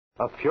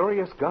A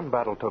furious gun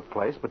battle took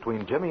place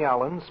between Jimmy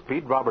Allen,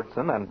 Speed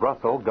Robertson, and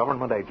Russell,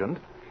 government agent,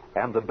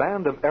 and the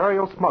band of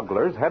aerial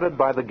smugglers headed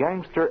by the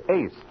gangster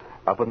Ace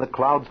up in the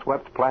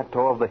cloud-swept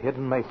plateau of the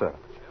Hidden Mesa.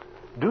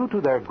 Due to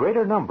their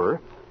greater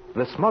number,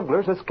 the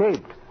smugglers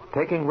escaped,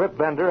 taking Rip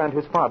Bender and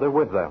his father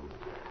with them.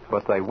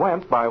 But they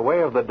went by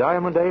way of the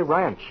Diamond A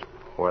Ranch,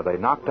 where they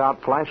knocked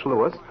out Flash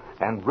Lewis,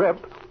 and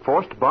Rip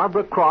forced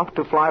Barbara Croft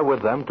to fly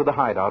with them to the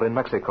hideout in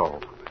Mexico.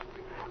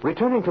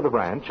 Returning to the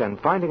ranch and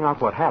finding out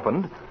what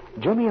happened,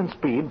 Jimmy and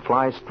Speed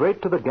fly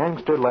straight to the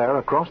gangster lair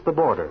across the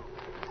border.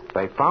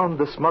 They found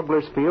the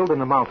smugglers' field in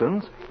the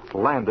mountains,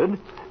 landed,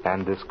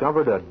 and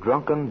discovered a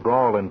drunken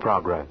brawl in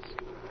progress.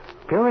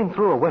 Peering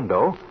through a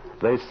window,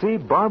 they see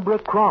Barbara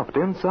Croft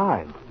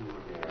inside.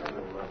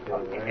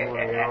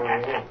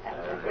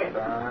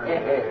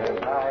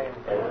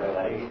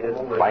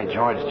 By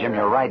George, Jim,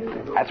 you're right.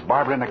 That's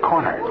Barbara in the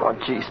corner. Oh,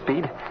 gee,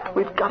 Speed.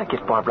 We've got to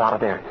get Barbara out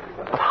of there.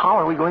 But how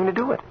are we going to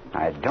do it?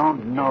 I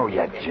don't know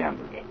yet, Jim.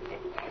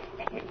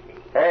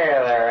 Hey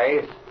there,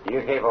 Ace.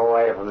 You keep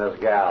away from this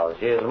gal.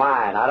 She's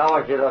mine. I don't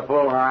want you to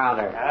fool around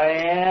her. Oh,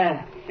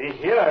 yeah?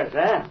 She's yours,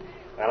 huh?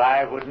 Well,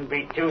 I wouldn't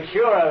be too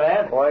sure of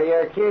that. Well,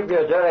 you keep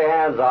your dirty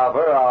hands off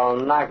her, I'll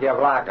knock your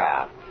block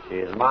out.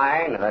 She's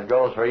mine, and it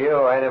goes for you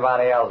or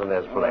anybody else in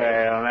this place.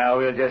 Well, now,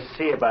 we'll just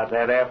see about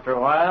that after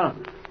a while.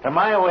 To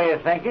my way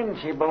of thinking,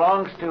 she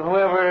belongs to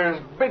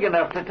whoever's big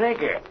enough to take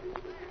her.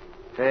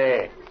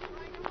 Say,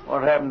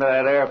 what happened to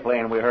that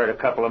airplane we heard a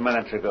couple of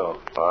minutes ago?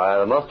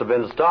 It must have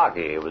been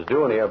Starkey. He was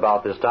due here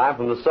about this time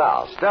from the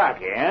south.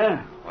 Starkey,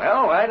 huh?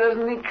 Well, why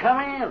doesn't he come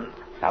in?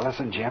 Now,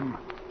 listen, Jim.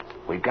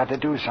 We've got to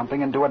do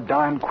something and do it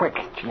darn quick.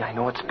 Gee, I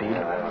know it, Speed.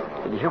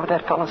 Did you hear what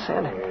that fellow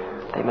said?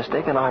 They've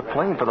mistaken our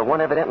plane for the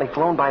one evidently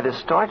flown by this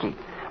Starkey.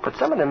 But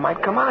some of them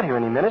might come out here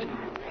any minute.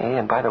 Hey,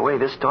 and by the way,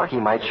 this Starkey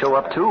might show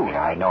up, too.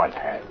 Yeah, I know it.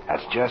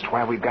 That's just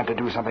why we've got to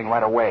do something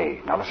right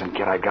away. Now, listen,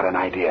 kid, I've got an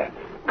idea.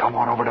 Come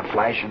on over to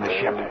Flash and the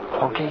ship.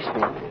 Okay,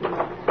 Speed.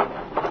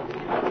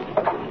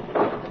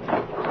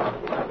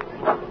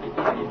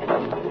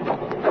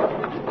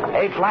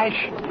 Hey, Flash.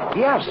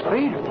 Yes,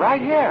 Speed,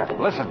 right here.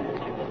 Listen,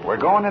 we're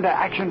going into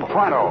action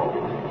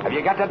pronto. Have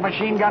you got that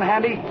machine gun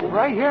handy?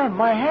 Right here in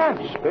my hand,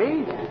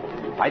 Speed.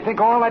 I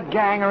think all that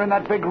gang are in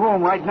that big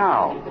room right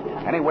now.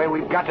 Anyway,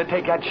 we've got to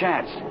take that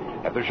chance.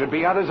 If there should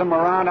be others of them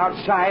around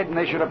outside and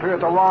they should appear at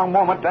the wrong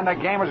moment, then the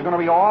game is going to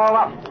be all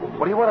up.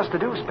 What do you want us to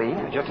do,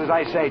 Speed? Just as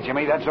I say,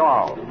 Jimmy, that's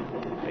all.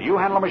 You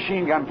handle a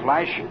machine gun,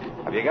 Flash.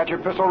 Have you got your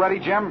pistol ready,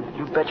 Jim?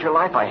 You bet your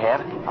life I have.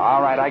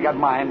 All right, I got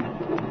mine.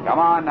 Come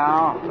on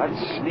now. Let's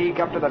sneak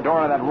up to the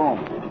door of that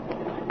room.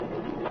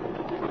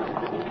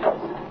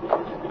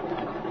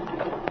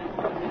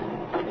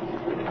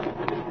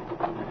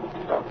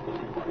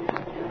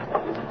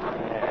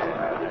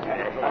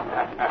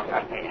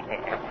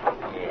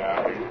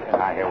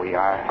 Here we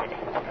are.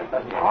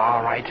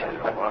 All right.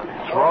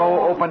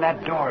 Throw open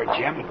that door,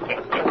 Jim.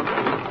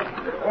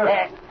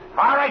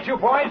 All right, you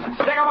boys.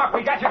 Stick 'em up.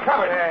 We got you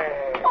covered.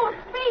 Oh,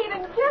 Speed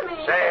and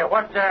Jimmy. Say,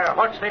 what's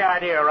the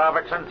idea,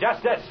 Robertson?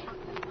 Just this.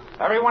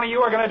 Every one of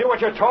you are going to do what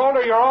you're told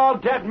or you're all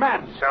dead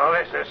men. So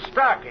this is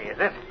Starkey, is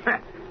it?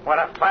 What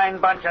a fine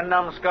bunch of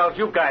numbskulls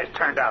you guys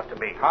turned out to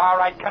be. All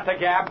right, cut the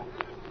gab.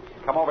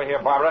 Come over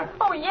here, Barbara.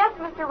 Oh, yes,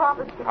 Mr.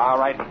 Robertson. All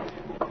right.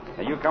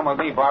 Now, you come with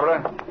me,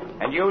 Barbara.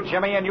 And you,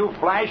 Jimmy, and you,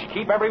 Flash,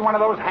 keep every one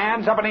of those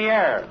hands up in the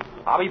air.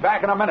 I'll be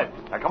back in a minute.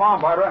 Now, come on,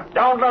 Barbara.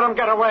 Don't let them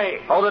get away.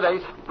 Hold it,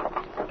 Ace.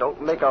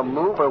 Don't make a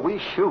move or we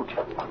shoot.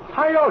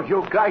 I owe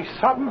you guys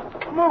something.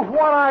 Move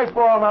one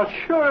eyeball and I'll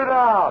shoot it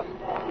out.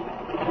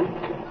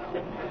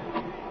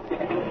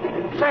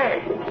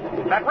 Say,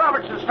 that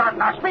Robertson's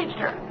starting our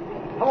speedster.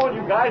 Come on,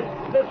 you guys.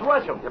 Let's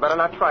rush him. You better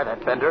not try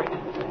that, Bender.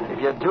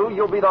 If you do,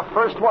 you'll be the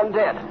first one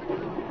dead.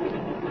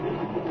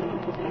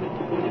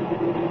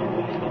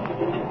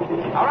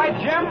 All right,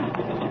 Jim.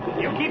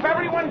 You keep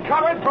everyone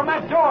covered from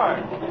that door.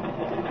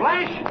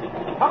 Flash,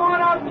 come on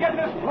out and get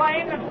this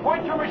plane and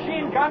point your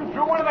machine gun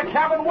through one of the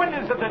cabin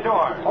windows at the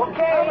door.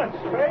 Okay.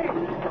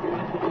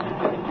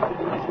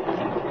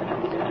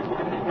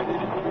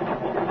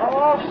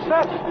 All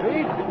set,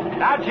 Speed.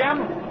 Now,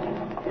 Jim,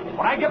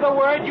 when I give the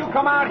word, you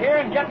come out here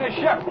and get in the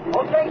ship.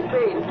 Okay,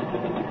 Speed.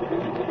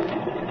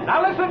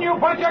 Now, listen, you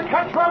bunch of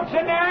cutthroats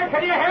in there.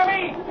 Can you hear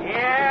me?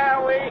 Yeah,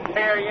 we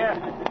hear you.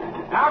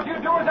 Now, if you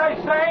do as I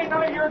say,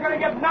 none of you are going to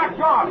get knocked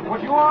off,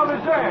 which you all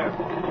deserve.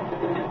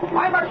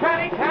 My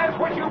mechanic has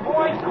what you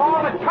boys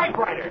call a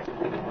typewriter.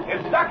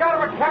 It's stuck out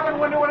of a cabin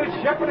window in his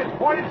ship and it's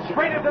pointed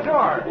straight at the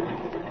door.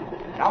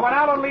 Now, when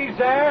Alan leaves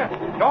there,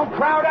 don't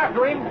crowd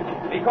after him,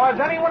 because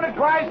anyone that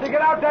tries to get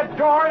out that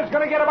door is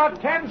going to get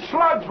about 10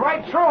 slugs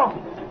right through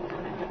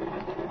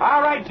him.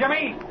 All right,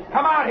 Jimmy,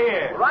 come out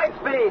here. Right,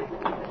 Speed.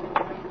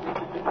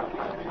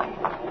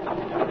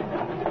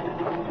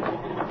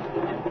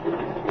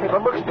 Hey,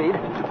 but look, Speed.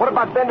 What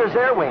about Bender's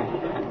air wing?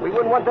 We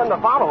wouldn't want them to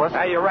follow us.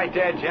 Now, you're right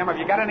there, Jim. Have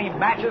you got any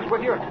matches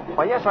with you?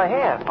 Why, yes, I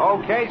have.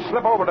 Okay,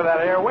 slip over to that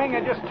air wing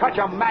and just touch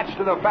a match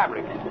to the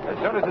fabric. As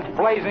soon as it's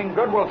blazing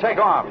good, we'll take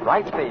off.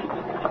 Right, Speed.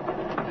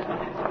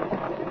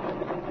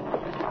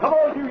 Come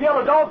on, you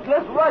yellow dogs.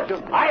 Let's rush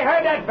them. I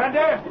heard that,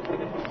 Bender.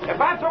 If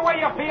that's the way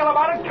you feel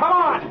about it, come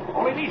on.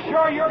 Only be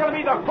sure you're going to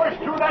be the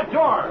first through that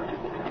door.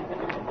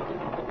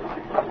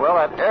 Well,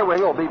 that air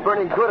wing will be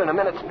burning good in a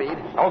minute, Speed.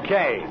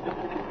 Okay.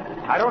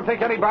 I don't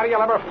think anybody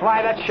will ever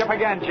fly that ship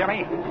again,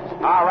 Jimmy.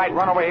 All right,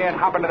 run over here and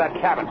hop into that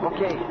cabin.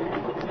 Okay.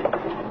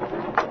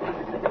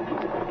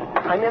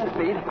 I'm in,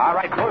 Speed. All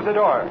right, close the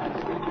door.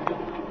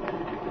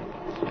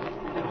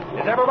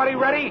 Is everybody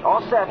ready?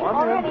 All set.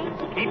 Already.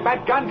 Keep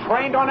that gun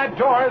trained on that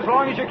door as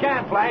long as you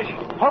can, Flash.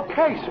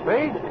 Okay,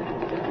 Speed.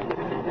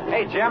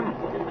 Hey, Jim,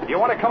 you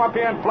want to come up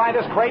here and fly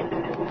this crate?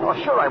 Oh,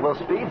 sure I will,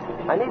 Speed.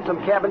 I need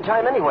some cabin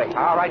time anyway.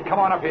 All right, come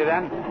on up here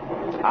then.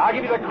 I'll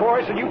give you the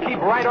course, and you keep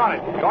right on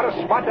it. You ought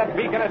to spot that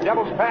beacon at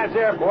Devil's Pass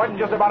Airport in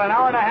just about an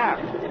hour and a half.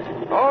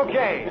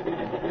 Okay.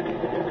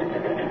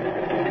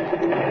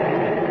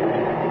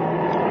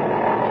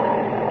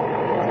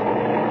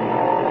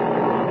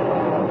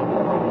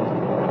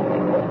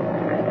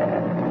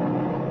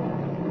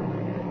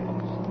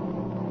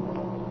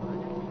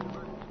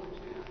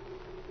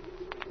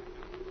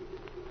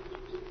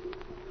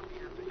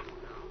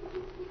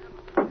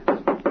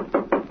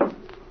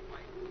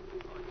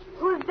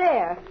 Who's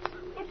there?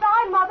 It's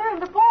I, Mother,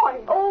 and the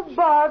boy. Oh,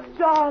 Barb,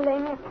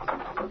 darling.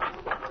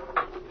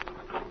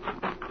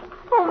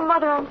 Oh,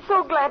 Mother, I'm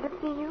so glad to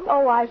see you.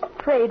 Oh, I've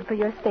prayed for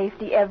your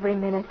safety every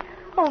minute.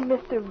 Oh,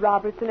 Mr.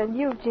 Robertson and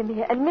you,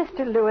 Jimmy, and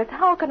Mr. Lewis,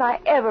 how can I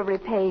ever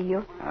repay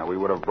you? We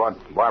would have brought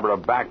Barbara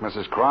back,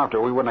 Mrs. Croft,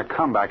 or we wouldn't have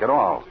come back at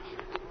all.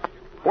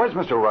 Where's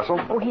Mr.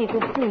 Russell? Oh, he's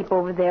asleep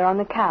over there on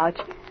the couch.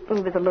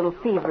 He was a little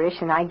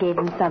feverish, and I gave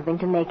him something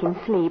to make him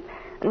sleep.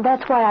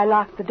 That's why I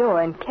locked the door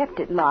and kept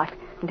it locked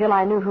until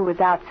I knew who was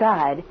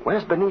outside.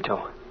 Where's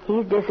Benito?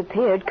 He's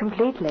disappeared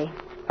completely.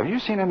 Have you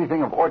seen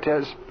anything of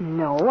Ortez?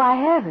 No, I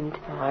haven't.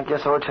 I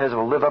guess Ortez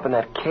will live up in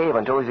that cave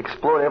until he's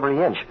explored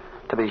every inch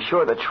to be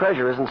sure the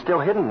treasure isn't still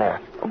hidden there.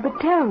 But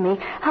tell me,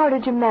 how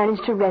did you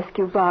manage to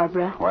rescue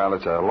Barbara? Well,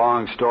 it's a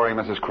long story,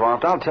 Mrs.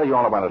 Croft. I'll tell you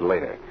all about it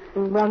later.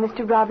 Well,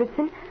 Mr.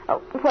 Robertson,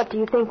 what do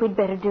you think we'd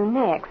better do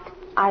next?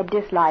 I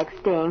dislike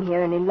staying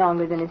here any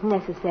longer than is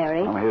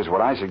necessary. Well, here's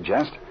what I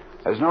suggest.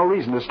 There's no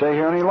reason to stay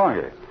here any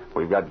longer.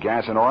 We've got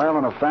gas and oil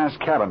and a fast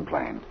cabin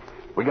plane.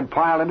 We can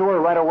pile into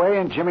her right away,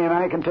 and Jimmy and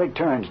I can take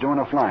turns doing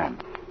the flying.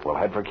 We'll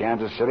head for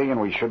Kansas City,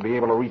 and we should be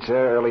able to reach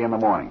there early in the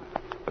morning.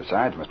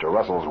 Besides, Mr.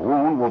 Russell's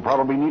wound will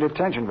probably need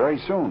attention very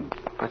soon.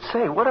 But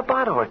say, what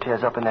about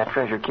Ortez up in that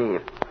treasure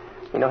cave?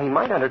 You know, he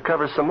might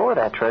uncover some more of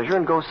that treasure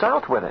and go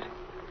south with it.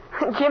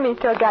 Jimmy's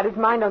still got his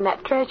mind on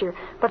that treasure,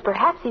 but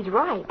perhaps he's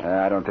right.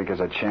 I don't think there's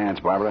a chance,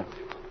 Barbara.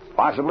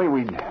 Possibly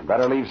we'd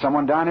better leave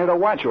someone down here to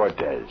watch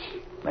Ortez.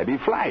 Maybe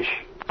Flash.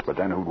 But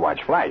then who'd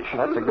watch Flash?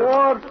 That's a good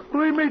What?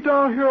 Leave me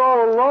down here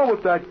all alone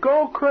with that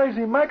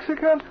gold-crazy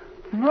Mexican?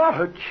 Not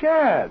a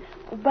chance.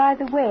 By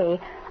the way,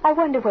 I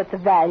wonder what the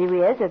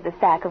value is of the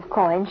sack of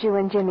coins you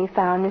and Jimmy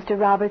found, Mr.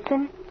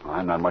 Robertson.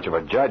 I'm not much of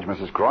a judge,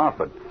 Mrs. Croft,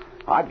 but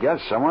I'd guess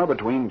somewhere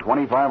between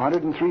 $2,500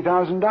 and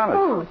 $3,000.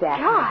 Oh, that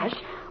Gosh.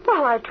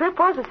 Well, our trip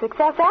was a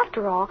success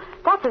after all.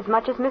 That's as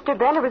much as Mr.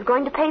 Bender was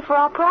going to pay for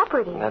our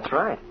property. That's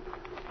right.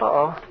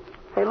 Uh-oh.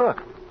 Hey,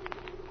 look.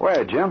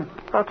 Where, Jim?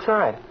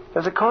 Outside.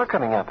 There's a car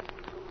coming up.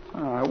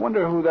 Oh, I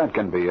wonder who that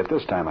can be at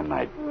this time of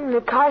night. The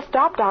car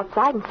stopped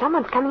outside, and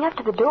someone's coming up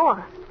to the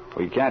door.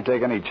 We can't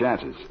take any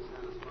chances.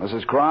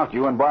 Mrs. Croft,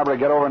 you and Barbara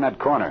get over in that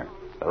corner.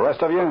 The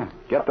rest of you,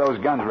 get those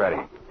guns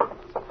ready.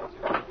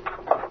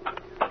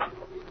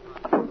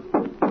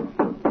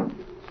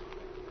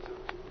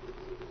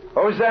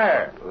 Who's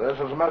there? This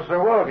is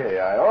Mr. Wilkie.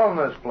 I own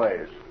this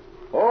place.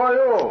 Who are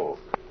you?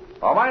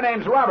 Oh, my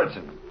name's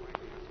Robertson.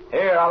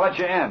 Here, I'll let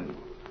you in.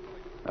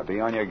 Now, be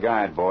on your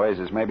guard, boys.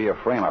 This may be a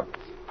frame-up.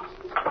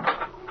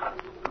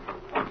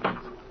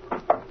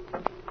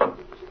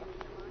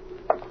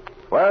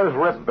 Where's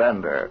Rip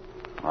Bender?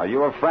 Are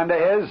you a friend of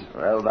his?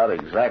 Well, not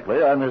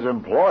exactly. I'm his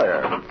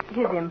employer.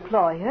 His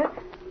employer?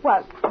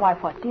 Well, why,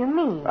 what do you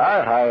mean?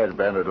 I hired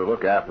Bender to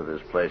look after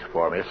this place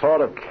for me,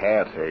 sort of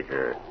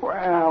caretaker.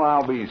 Well,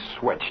 I'll be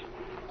switched.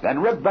 Then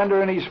Rip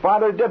Bender and his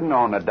father didn't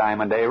own the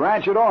Diamond A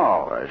Ranch at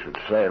all. I should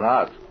say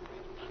not.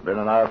 It's been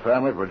in our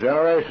family for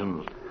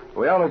generations.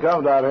 We only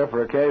come down here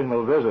for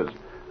occasional visits.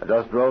 I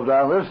just drove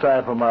down this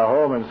time from my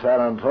home in San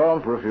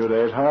Antonio for a few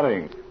days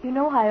hunting. You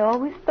know, I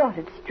always thought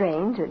it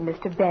strange that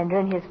Mr. Bender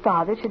and his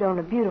father should own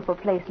a beautiful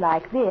place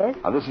like this.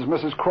 Now, this is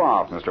Mrs.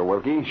 Croft, Mr.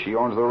 Wilkie. She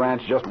owns the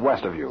ranch just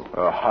west of you.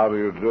 How do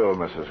you do,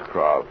 Mrs.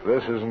 Croft?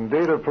 This is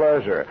indeed a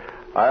pleasure.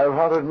 I've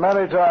hunted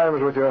many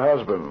times with your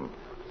husband.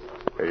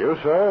 You,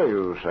 sir,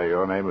 you say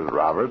your name is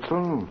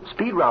Robertson?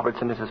 Speed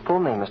Robertson is his full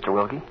name, Mr.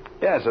 Wilkie.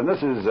 Yes, and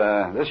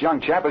this young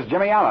chap is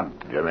Jimmy Allen.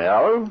 Jimmy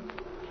Allen?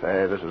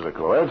 Say, this is a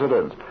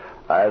coincidence.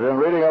 I've been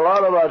reading a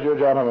lot about you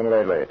gentlemen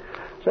lately.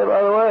 Say,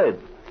 by the way,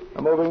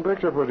 a moving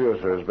picture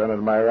producer has been at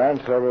my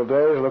ranch several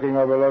days looking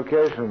over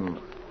locations.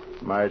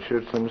 Might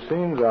shoot some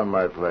scenes on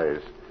my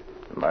place.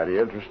 Mighty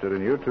interested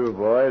in you two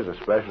boys,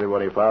 especially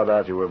when he found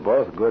out you were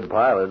both good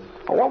pilots.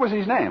 Oh, what was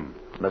his name?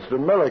 Mr.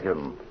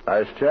 Milliken.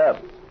 Nice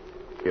chap.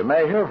 You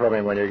may hear from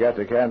him when you get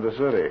to Kansas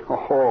City.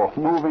 Oh,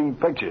 moving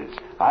pictures.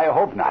 I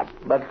hope not.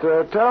 But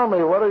tell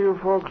me, what are you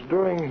folks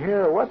doing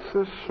here? What's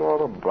this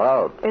all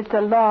about? It's a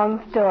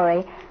long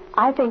story.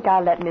 I think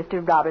I'll let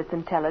Mr.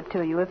 Robertson tell it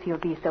to you if you'll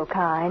be so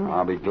kind.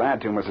 I'll be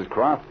glad to, Mrs.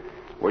 Croft.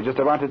 We're just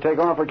about to take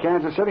off for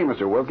Kansas City,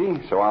 Mr.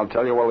 Wilkie, so I'll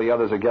tell you while the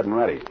others are getting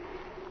ready.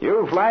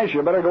 You, Flash,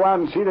 you better go out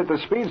and see that the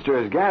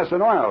speedster is gassed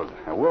and oiled.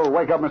 And we'll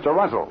wake up Mr.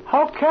 Russell.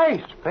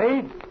 Okay,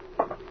 Speed.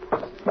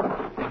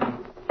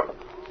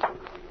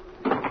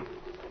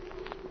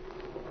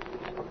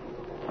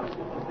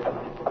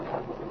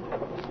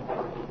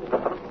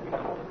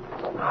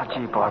 Oh,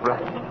 gee, Barbara,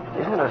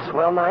 isn't it a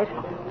swell night?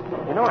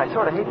 You know, I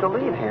sort of hate to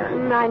leave here.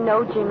 I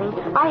know, Jimmy.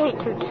 I hate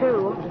to,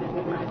 too.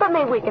 But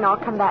maybe we can all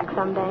come back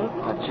someday.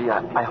 Oh, gee,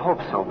 I hope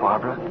so,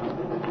 Barbara.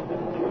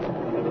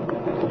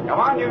 Come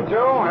on, you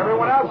two.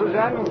 Everyone else is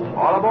in.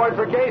 All aboard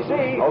for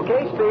KC.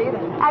 Okay, Speed.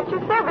 At your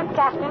service,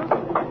 Captain.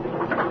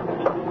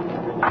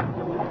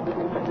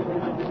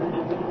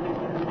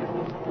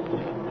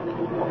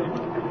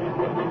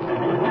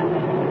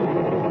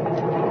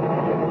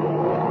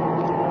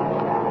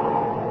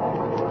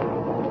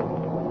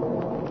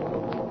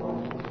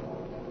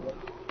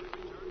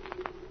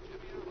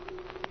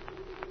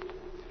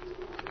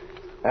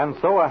 And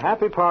so a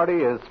happy party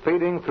is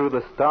speeding through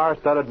the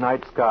star-studded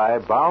night sky,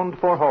 bound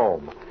for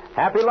home.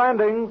 Happy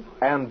landings,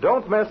 and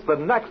don't miss the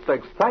next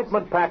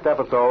excitement-packed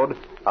episode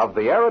of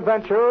The Air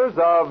Adventures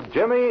of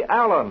Jimmy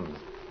Allen.